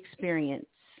new experiences.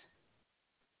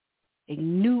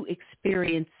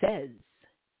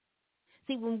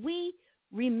 See, when we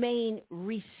remain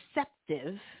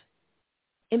receptive,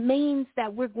 it means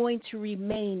that we're going to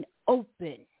remain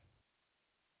open.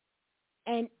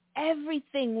 And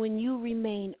everything, when you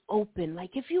remain open,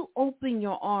 like if you open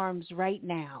your arms right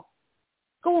now,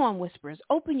 go on, Whispers,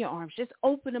 open your arms, just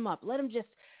open them up. Let them just,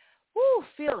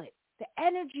 feel it. The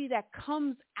energy that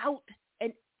comes out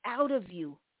and out of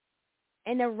you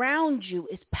and around you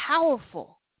is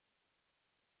powerful.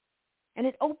 And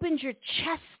it opens your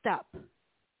chest up.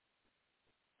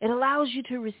 It allows you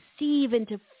to receive and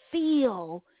to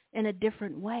feel in a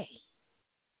different way.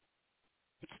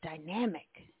 It's dynamic.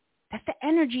 That's the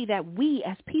energy that we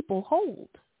as people hold.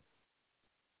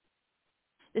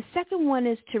 The second one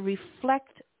is to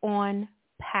reflect on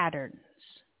patterns.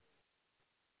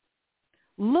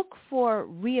 Look for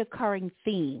reoccurring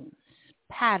themes,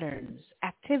 patterns,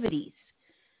 activities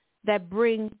that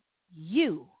bring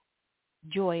you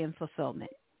joy and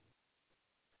fulfillment.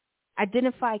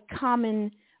 Identify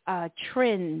common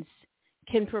trends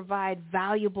can provide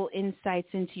valuable insights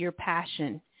into your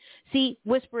passion. See,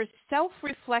 Whisper's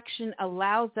self-reflection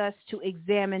allows us to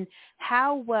examine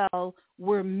how well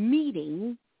we're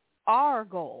meeting our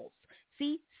goals.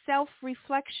 See,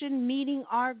 self-reflection, meeting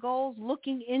our goals,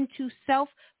 looking into self,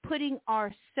 putting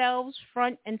ourselves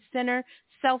front and center,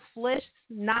 selfless,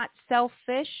 not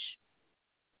selfish.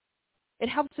 It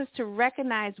helps us to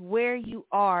recognize where you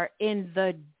are in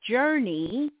the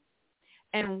journey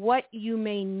and what you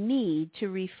may need to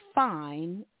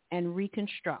refine and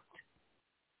reconstruct.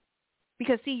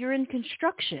 Because, see, you're in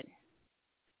construction.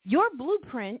 Your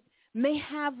blueprint may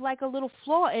have like a little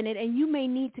flaw in it, and you may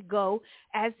need to go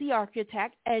as the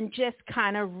architect and just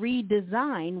kind of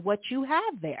redesign what you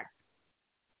have there.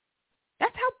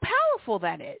 That's how powerful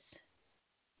that is.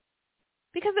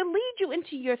 Because it leads you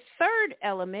into your third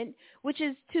element, which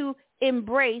is to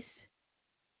embrace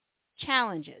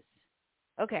challenges.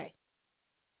 Okay.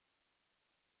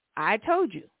 I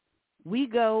told you, we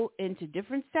go into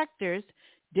different sectors,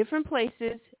 different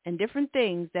places, and different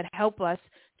things that help us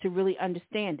to really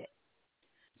understand it.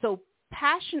 So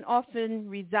passion often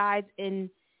resides in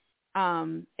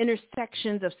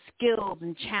intersections of skills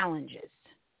and challenges.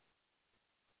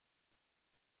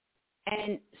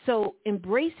 And so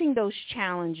embracing those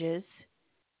challenges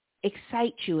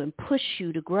excites you and push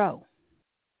you to grow,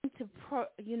 to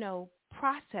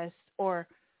process or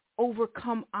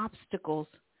overcome obstacles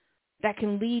that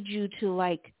can lead you to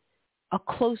like a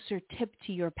closer tip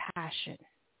to your passion.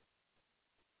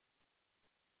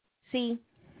 See,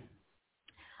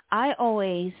 I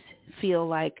always feel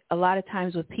like a lot of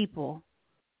times with people,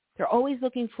 they're always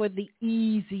looking for the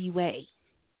easy way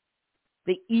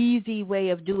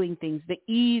of doing things, the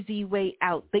easy way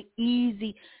out,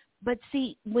 but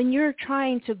see, when you're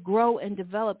trying to grow and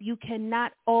develop, you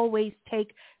cannot always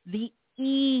take the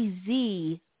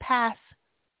easy path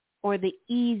or the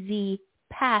easy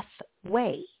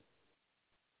pathway.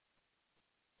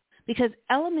 Because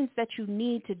elements that you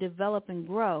need to develop and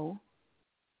grow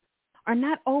are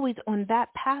not always on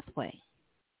that pathway.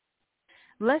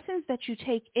 Lessons that you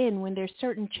take in when there's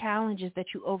certain challenges that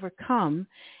you overcome,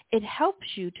 it helps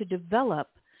you to develop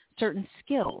certain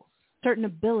skills, certain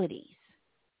abilities.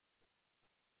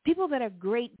 People that are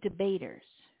great debaters,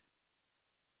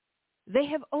 they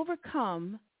have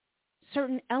overcome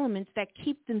certain elements that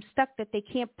keep them stuck, that they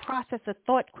can't process a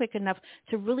thought quick enough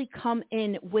to really come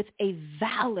in with a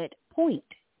valid point.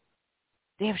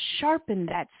 They have sharpened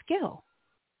that skill.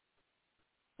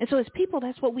 And so as people,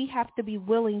 that's what we have to be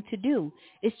willing to do,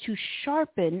 is to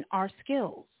sharpen our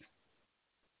skills.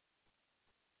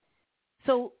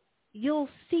 So you'll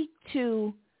seek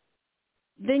to,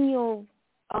 then you'll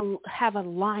have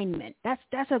alignment.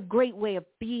 That's a great way of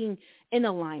being in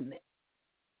alignment.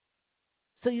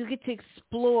 So you get to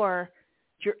explore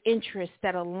your interests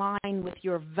that align with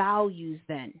your values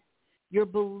then, your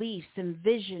beliefs and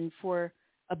vision for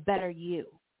a better you.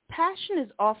 Passion is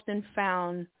often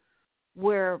found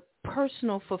where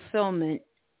personal fulfillment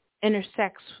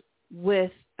intersects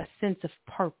with a sense of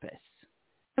purpose.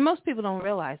 And most people don't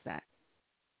realize that.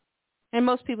 And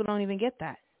most people don't even get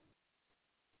that.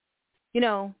 You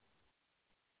know,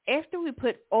 after we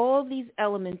put all these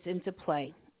elements into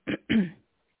play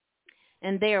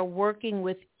and they are working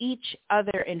with each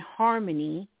other in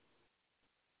harmony,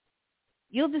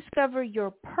 you'll discover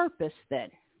your purpose then.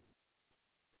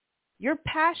 Your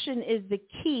passion is the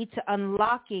key to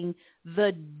unlocking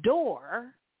the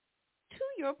door to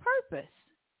your purpose.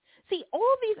 See,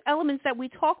 all these elements that we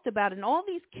talked about and all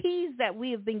these keys that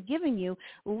we have been giving you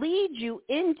lead you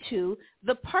into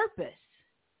the purpose.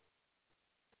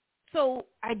 So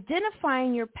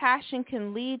identifying your passion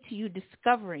can lead to you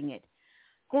discovering it,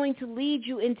 going to lead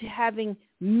you into having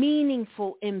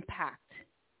meaningful impact.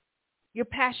 Your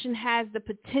passion has the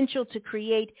potential to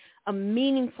create a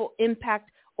meaningful impact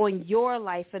on your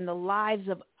life and the lives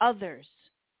of others.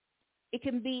 It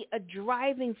can be a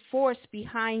driving force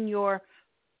behind your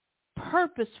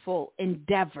purposeful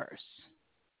endeavors.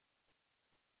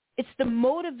 It's the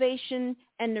motivation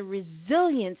and the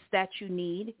resilience that you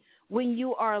need when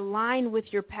you are aligned with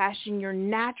your passion. Your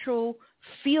natural,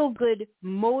 feel-good,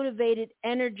 motivated,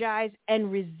 energized,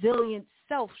 and resilient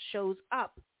self shows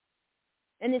up.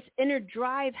 And this inner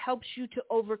drive helps you to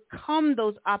overcome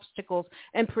those obstacles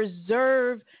and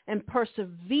preserve and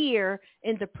persevere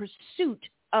in the pursuit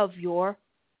of your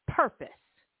purpose.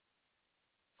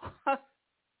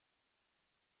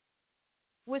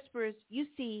 Whispers, you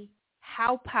see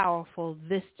how powerful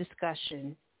this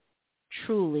discussion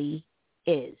truly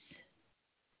is.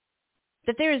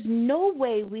 That there is no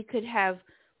way we could have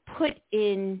put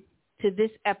into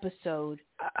this episode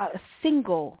a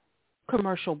single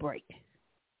commercial break.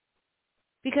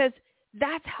 Because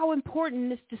that's how important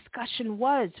this discussion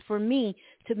was for me,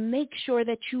 to make sure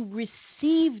that you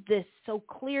received this so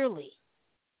clearly.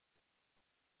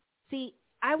 See,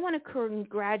 I want to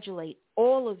congratulate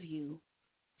all of you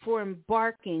for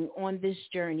embarking on this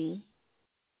journey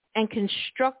and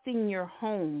constructing your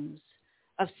homes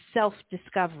of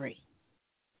self-discovery.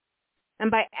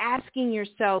 And by asking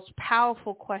yourselves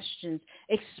powerful questions,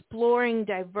 exploring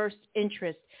diverse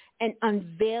interests, and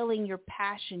unveiling your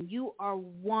passion, you are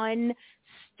one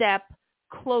step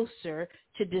closer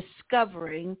to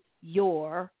discovering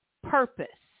your purpose.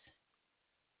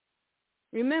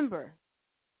 Remember.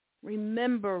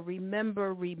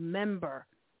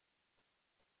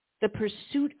 The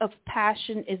pursuit of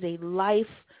passion is a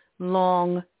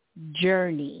lifelong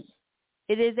journey.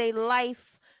 It is a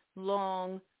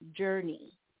lifelong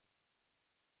journey.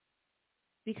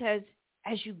 Because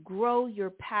as you grow,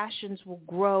 your passions will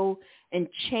grow and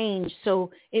change.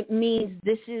 So it means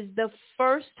this is the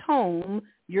first home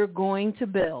you're going to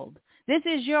build. This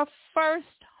is your first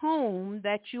home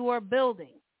that you are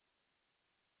building.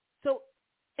 So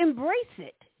embrace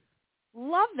it.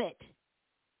 Love it.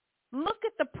 Look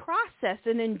at the process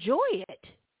and enjoy it.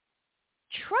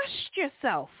 Trust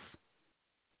yourself.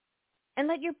 And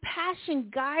let your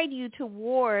passion guide you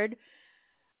toward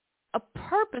a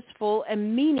purposeful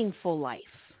and meaningful life.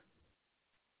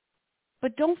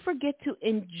 But don't forget to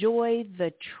enjoy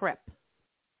the trip.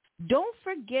 Don't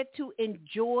forget to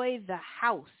enjoy the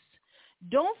house.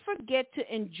 Don't forget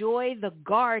to enjoy the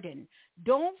garden.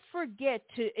 Don't forget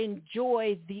to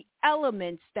enjoy the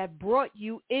elements that brought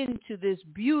you into this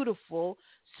beautiful,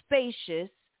 spacious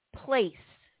place.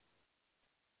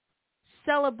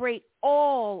 Celebrate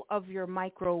all of your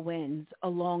micro wins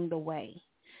along the way.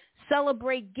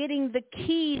 Celebrate getting the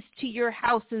keys to your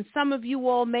house, and some of you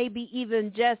all may be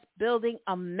even just building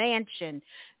a mansion.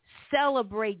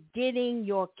 Celebrate getting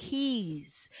your keys.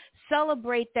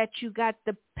 Celebrate that you got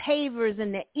the pavers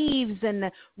and the eaves and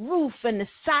the roof and the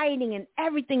siding and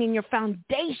everything, and your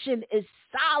foundation is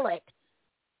solid.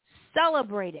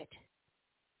 Celebrate it.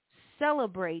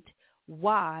 Celebrate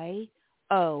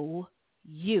YOU.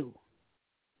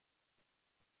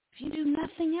 If you do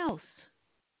nothing else,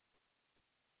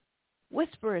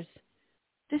 Whispers,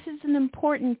 this is an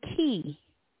important key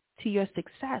to your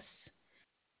success.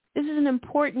 This is an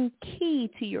important key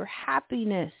to your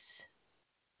happiness.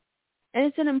 And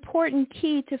it's an important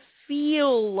key to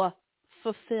feel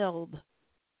fulfilled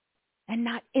and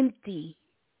not empty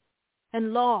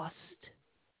and lost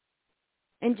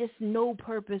and just no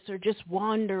purpose or just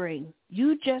wandering.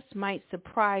 You just might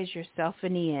surprise yourself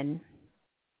in the end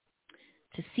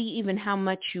to see even how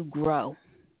much you grow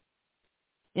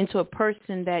into a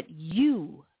person that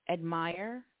you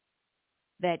admire,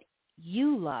 that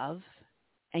you love,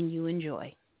 and you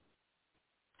enjoy.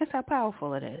 That's how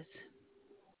powerful it is.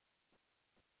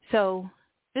 So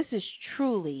this has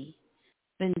truly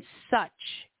been such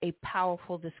a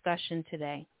powerful discussion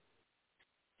today.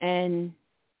 And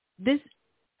this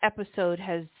episode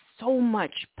has so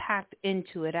much packed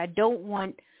into it. I don't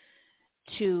want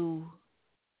to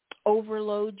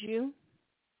overload you,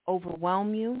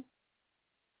 overwhelm you.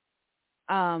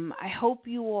 I hope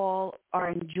you all are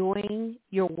enjoying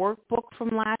your workbook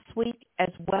from last week, as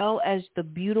well as the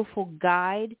beautiful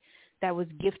guide that was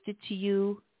gifted to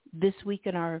you this week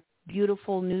in our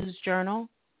beautiful news journal.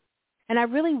 And I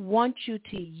really want you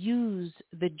to use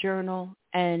the journal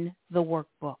and the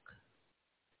workbook,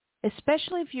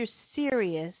 especially if you're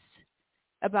serious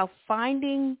about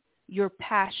finding your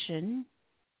passion,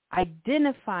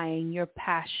 identifying your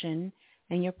passion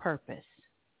and your purpose.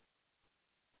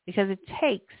 Because it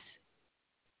takes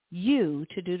you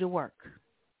to do the work.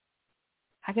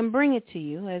 I can bring it to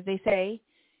you. As they say,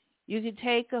 you can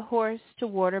take a horse to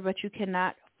water, but you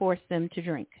cannot force them to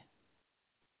drink.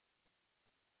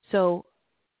 So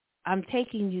I'm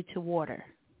taking you to water.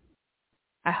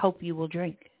 I hope you will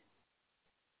drink,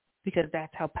 because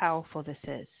that's how powerful this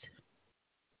is.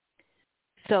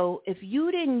 So if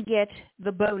you didn't get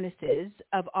the bonuses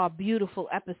of our beautiful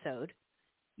episode,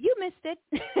 you missed it.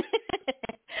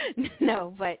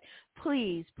 No, but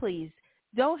please,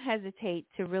 don't hesitate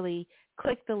to really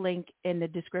click the link in the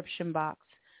description box.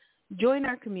 Join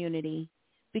our community.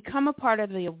 Become a part of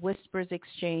the Whispers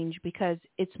Exchange, because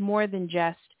it's more than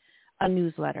just a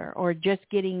newsletter or just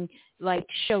getting like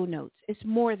show notes. It's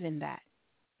more than that.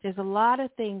 There's a lot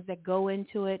of things that go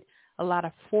into it, a lot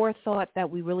of forethought that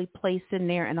we really place in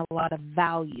there, and a lot of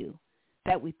value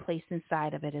that we place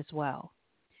inside of it as well.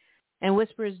 And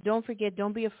Whispers, don't forget,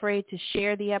 don't be afraid to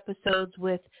share the episodes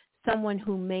with someone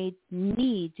who may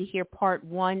need to hear part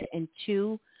 1 and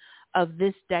 2 of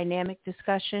this dynamic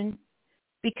discussion,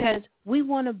 because we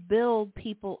want to build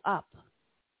people up.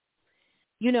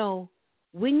 You know,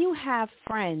 when you have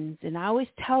friends, and I always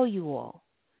tell you all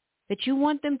that you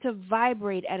want them to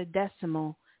vibrate at a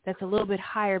decimal that's a little bit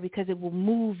higher, because it will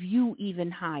move you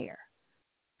even higher.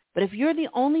 But if you're the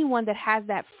only one that has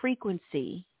that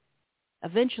frequency,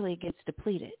 eventually it gets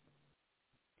depleted.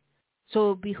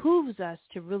 So it behooves us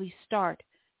to really start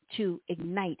to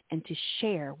ignite and to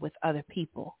share with other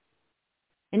people.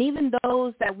 And even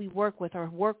those that we work with or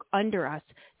work under us,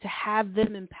 to have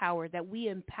them empowered, that we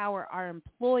empower our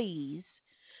employees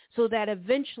so that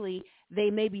eventually they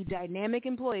may be dynamic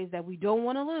employees that we don't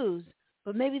want to lose,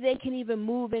 but maybe they can even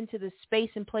move into the space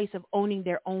and place of owning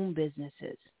their own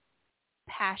businesses,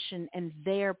 passion, and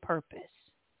their purpose.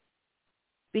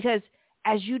 Because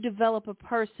as you develop a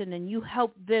person and you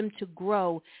help them to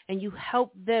grow and you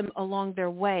help them along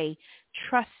their way,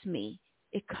 trust me,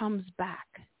 it comes back.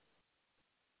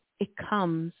 It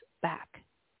comes back.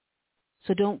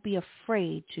 So don't be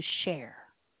afraid to share.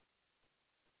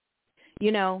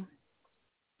 You know,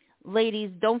 ladies,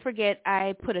 don't forget,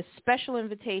 I put a special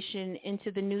invitation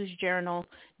into the news journal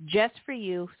just for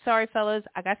you. Sorry, fellas,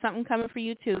 I got something coming for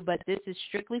you too, but this is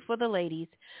strictly for the ladies.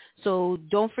 So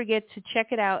don't forget to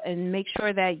check it out and make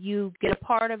sure that you get a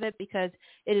part of it, because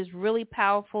it is really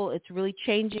powerful. It's really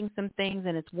changing some things,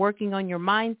 and it's working on your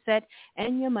mindset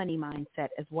and your money mindset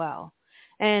as well.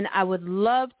 And I would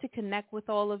love to connect with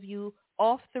all of you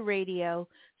off the radio.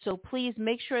 So please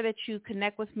make sure that you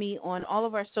connect with me on all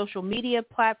of our social media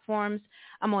platforms.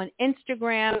 I'm on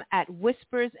Instagram at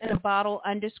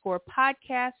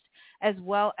whispers_in_a-bottle_podcast, as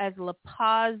well as La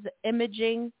Paz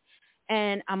Imaging.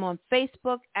 And I'm on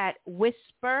Facebook at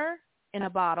Whisper in a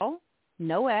Bottle,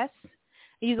 no S.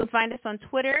 You can find us on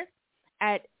Twitter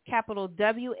at capital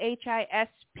WHISPERS,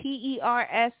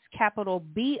 capital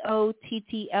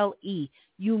BOTTLE.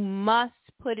 You must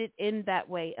put it in that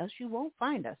way, else you won't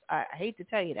find us. I hate to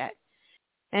tell you that.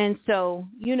 And so,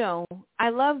 you know, I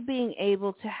love being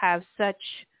able to have such,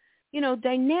 you know,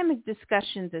 dynamic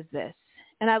discussions as this.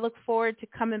 And I look forward to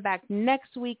coming back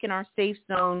next week in our safe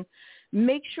zone.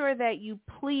 Make sure that you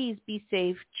please be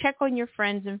safe. Check on your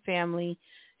friends and family.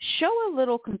 Show a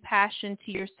little compassion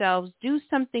to yourselves. Do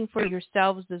something for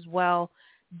yourselves as well.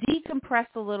 Decompress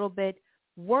a little bit.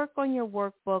 Work on your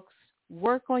workbooks.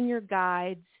 Work on your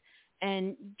guides.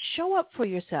 And show up for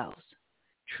yourselves.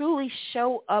 Truly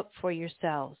show up for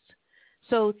yourselves.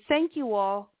 So thank you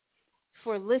all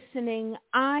for listening.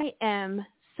 I am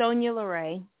Sonia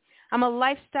LeRae. I'm a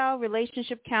lifestyle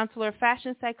relationship counselor,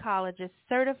 fashion psychologist,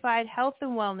 certified health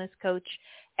and wellness coach,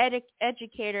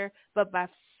 educator, but by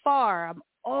far I'm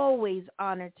always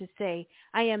honored to say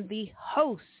I am the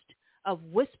host of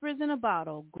Whispers in a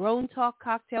Bottle, Grown Talk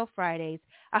Cocktail Fridays.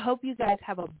 I hope you guys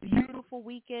have a beautiful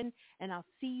weekend, and I'll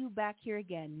see you back here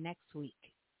again next week.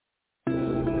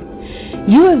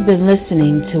 You have been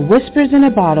listening to Whispers in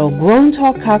a Bottle, Grown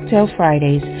Talk Cocktail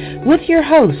Fridays with your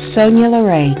host, Sonia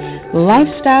LeRae.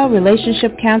 lifestyle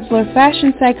relationship counselor,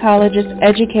 fashion psychologist,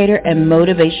 educator, and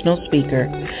motivational speaker.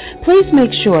 Please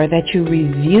make sure that you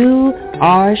review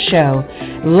our show,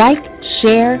 like,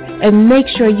 share, and make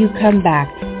sure you come back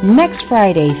next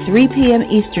Friday, 3 p.m.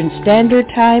 Eastern Standard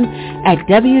Time at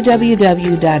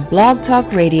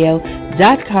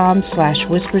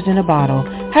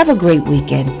www.blogtalkradio.com/whispersinabottle. Have a great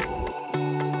weekend.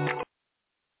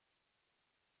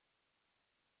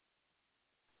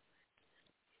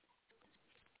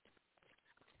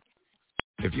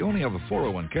 If you only have a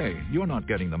 401k, you're not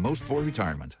getting the most for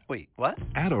retirement. Wait, what?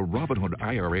 Add a Robinhood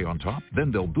IRA on top,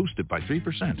 then they'll boost it by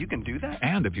 3%. You can do that?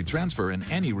 And if you transfer in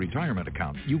any retirement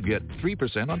account, you get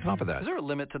 3% on top of that. Is there a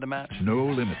limit to the match? No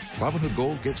limit. Robinhood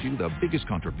Gold gets you the biggest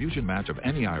contribution match of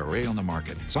any IRA on the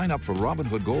market. Sign up for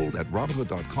Robinhood Gold at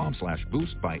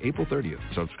Robinhood.com/boost by April 30th.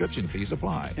 Subscription fees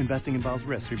apply. Investing involves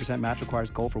risk. 3% match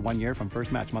requires gold for 1 year from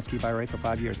first match. Must keep IRA for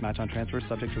 5 years. Match on transfers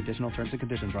subject to additional terms and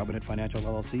conditions. Robinhood Financial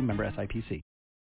LLC, member SIPC.